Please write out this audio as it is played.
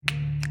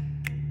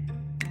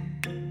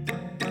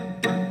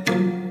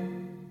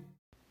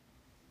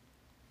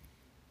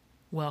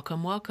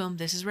Welcome, welcome.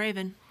 This is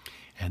Raven.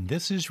 And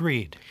this is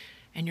Reed.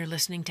 And you're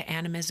listening to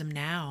Animism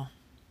Now.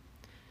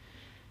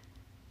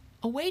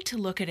 A way to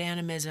look at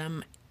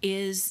animism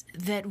is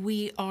that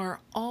we are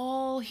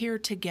all here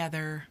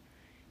together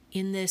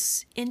in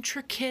this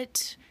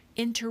intricate,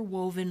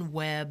 interwoven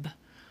web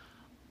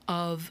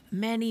of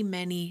many,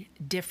 many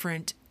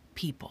different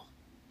people.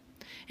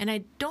 And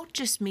I don't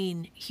just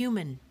mean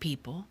human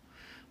people,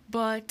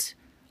 but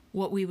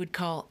what we would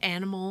call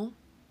animal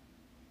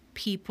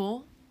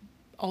people,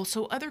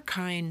 also other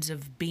kinds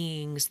of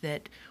beings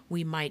that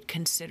we might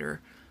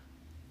consider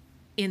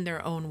in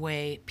their own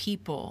way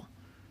people,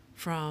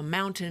 from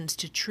mountains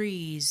to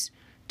trees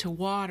to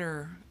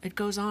water. It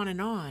goes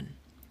on,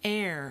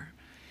 air,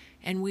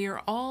 and we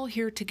are all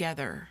here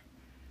together.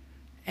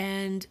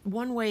 And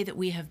one way that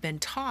we have been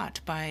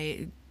taught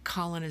by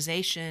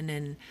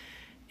colonization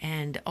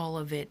and all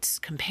of its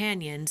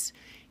companions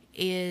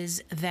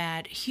is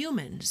that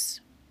humans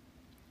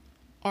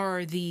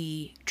are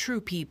the true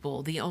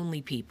people, the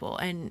only people,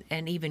 and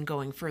even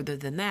going further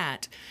than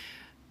that,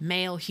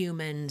 male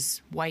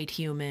humans, white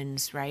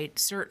humans, right?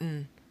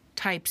 Certain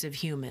types of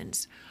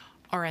humans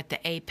are at the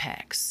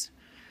apex.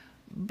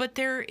 But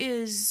there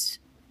is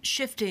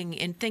shifting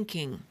in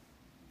thinking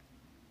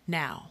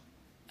now,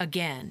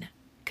 again,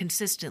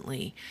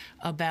 consistently,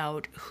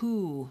 about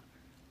who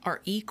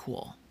are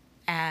equal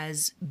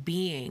as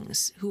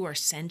beings, who are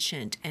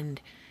sentient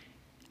and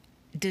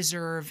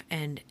deserve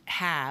and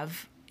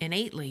have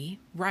innately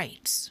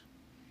rights.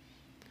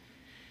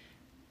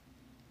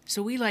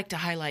 So we like to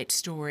highlight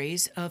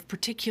stories of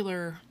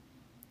particular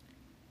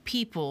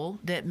people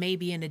that may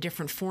be in a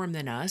different form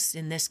than us,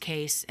 in this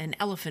case, an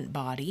elephant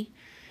body,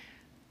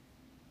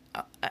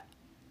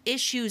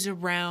 issues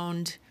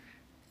around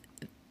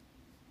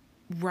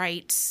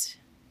rights,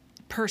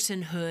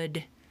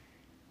 personhood,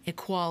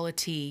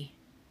 equality.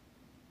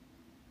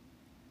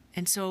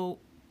 And so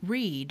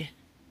Reed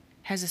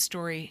has a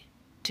story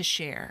to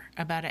share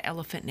about an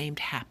elephant named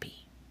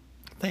Happy.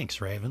 Thanks,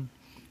 Raven.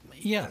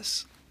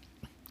 Yes,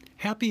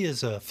 Happy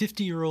is a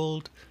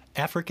 50-year-old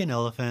African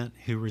elephant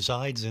who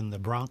resides in the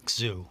Bronx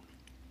Zoo.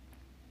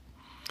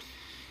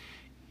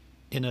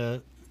 In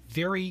a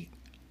very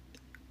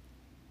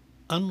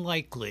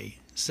unlikely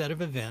set of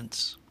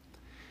events,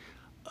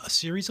 a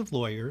series of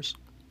lawyers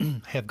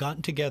have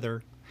gotten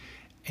together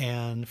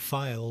and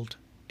filed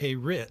a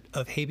writ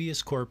of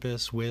habeas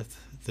corpus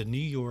with the New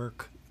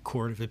York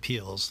Court of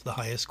Appeals, the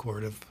highest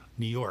court of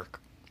New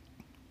York.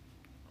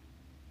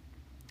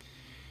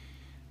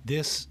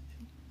 The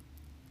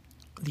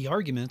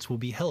arguments will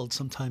be held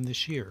sometime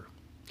this year.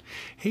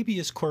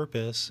 Habeas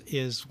corpus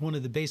is one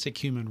of the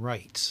basic human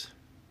rights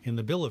in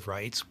the Bill of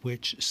Rights,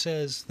 which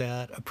says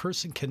that a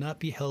person cannot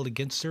be held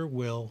against their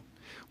will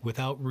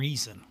without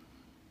reason.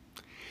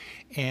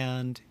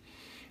 And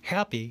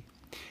Happy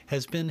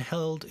has been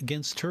held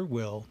against her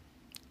will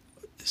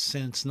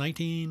since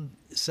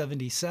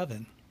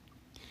 1977.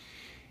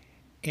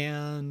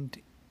 And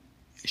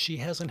she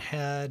hasn't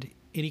had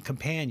any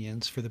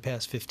companions for the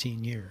past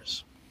 15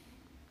 years.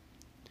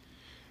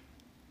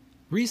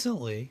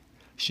 Recently,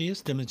 she has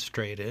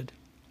demonstrated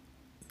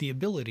the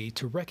ability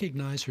to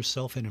recognize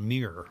herself in a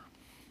mirror.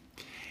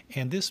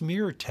 And this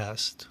mirror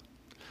test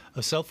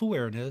of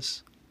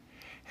self-awareness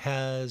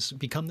has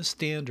become the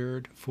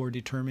standard for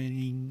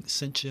determining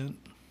sentient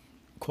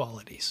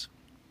qualities.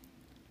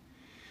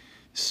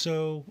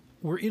 So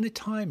we're in a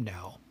time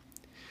now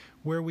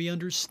where we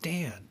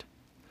understand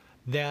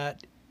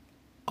that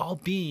all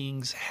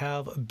beings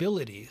have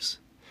abilities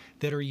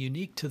that are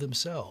unique to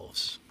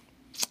themselves,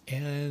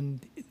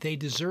 and they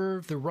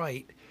deserve the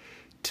right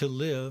to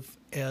live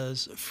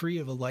as free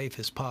of a life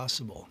as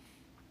possible.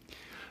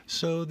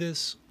 So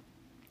this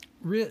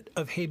writ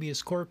of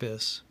habeas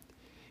corpus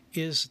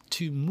is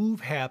to move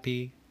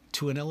Happy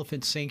to an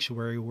elephant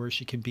sanctuary where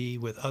she can be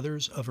with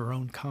others of her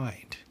own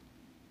kind.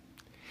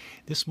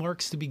 This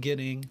marks the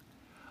beginning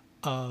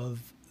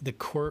of the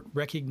court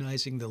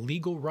recognizing the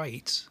legal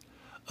rights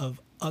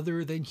of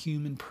other than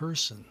human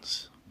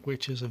persons,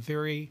 which is a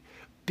very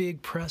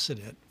big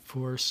precedent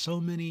for so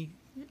many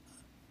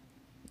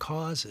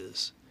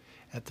causes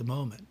at the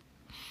moment.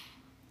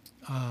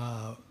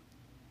 And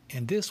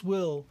this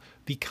will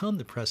become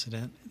the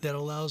precedent that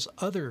allows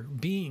other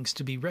beings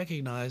to be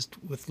recognized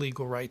with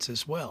legal rights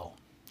as well.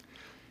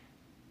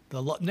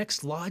 The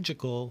next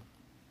logical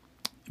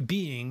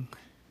being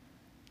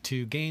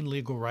to gain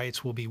legal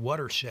rights will be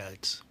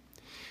watersheds,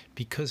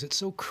 because it's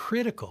so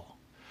critical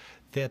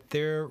that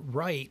their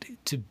right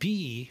to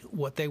be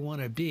what they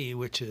want to be,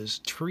 which is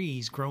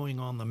trees growing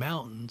on the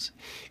mountains,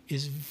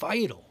 is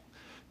vital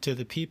to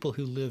the people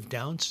who live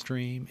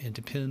downstream and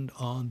depend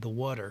on the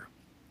water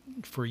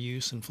for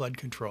use and flood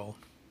control.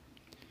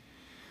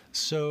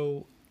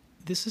 So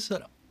this is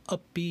an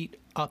upbeat,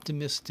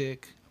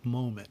 optimistic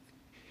moment,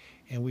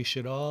 and we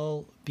should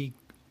all be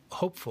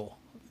hopeful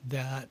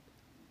that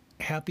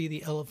Happy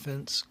the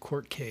Elephant's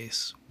court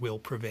case will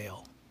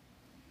prevail.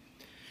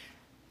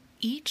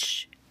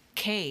 Each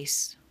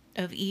case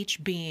of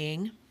each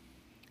being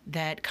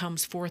that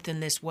comes forth in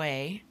this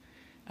way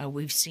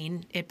We've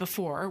seen it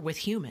before with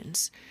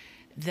humans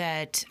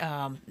that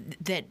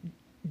that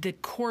the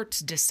courts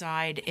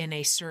decide in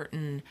a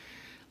certain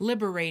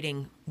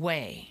liberating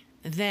way,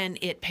 then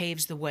it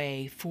paves the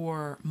way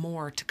for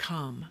more to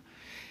come.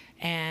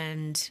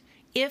 And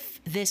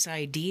if this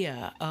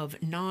idea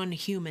of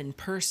non-human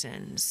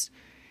persons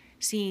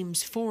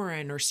seems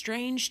foreign or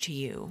strange to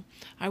you,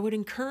 I would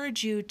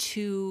encourage you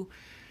to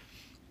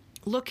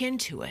look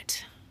into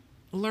it,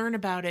 learn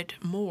about it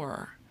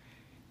more,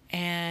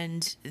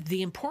 and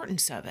the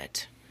importance of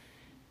it.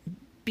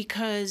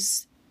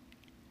 Because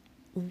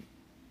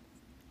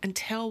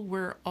until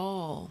we're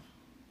all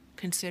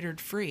considered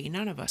free,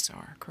 none of us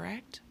are,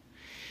 correct?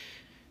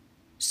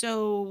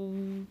 So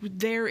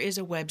there is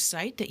a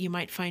website that you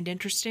might find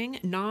interesting,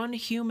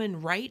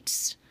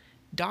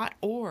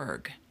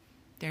 nonhumanrights.org.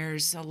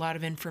 There's a lot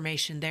of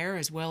information there,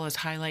 as well as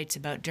highlights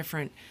about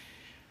different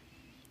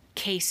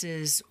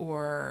cases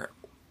or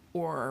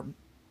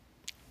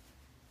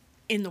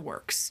in the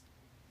works.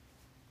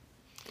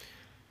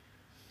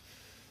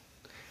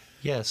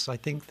 Yes, I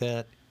think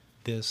that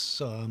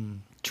this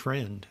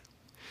trend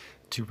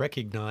to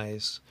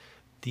recognize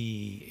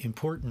the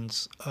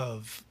importance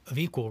of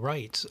equal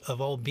rights of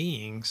all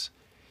beings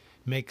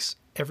makes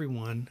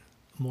everyone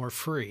more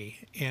free,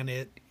 and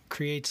it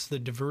creates the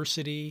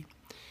diversity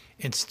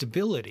and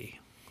stability,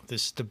 the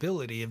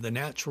stability of the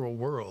natural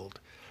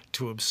world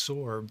to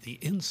absorb the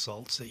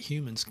insults that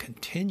humans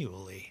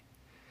continually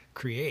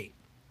create.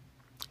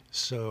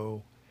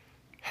 So,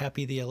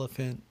 Happy the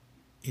Elephant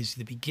is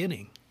the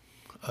beginning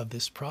of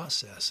this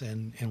process,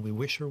 and we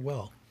wish her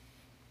well.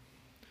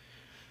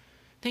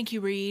 Thank you,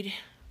 Reed.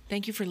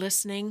 Thank you for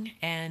listening,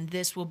 and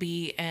this will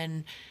be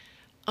an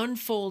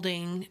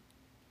unfolding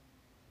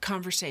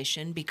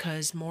conversation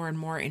because more and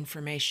more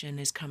information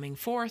is coming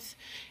forth,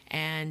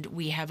 and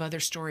we have other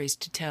stories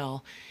to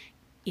tell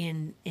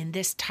in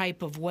this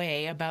type of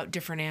way about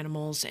different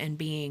animals and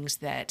beings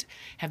that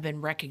have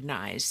been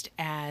recognized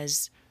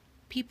as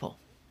people.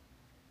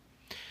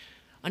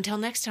 Until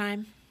next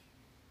time,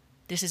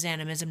 this is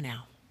Animism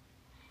Now.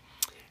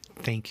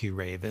 Thank you,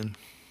 Raven.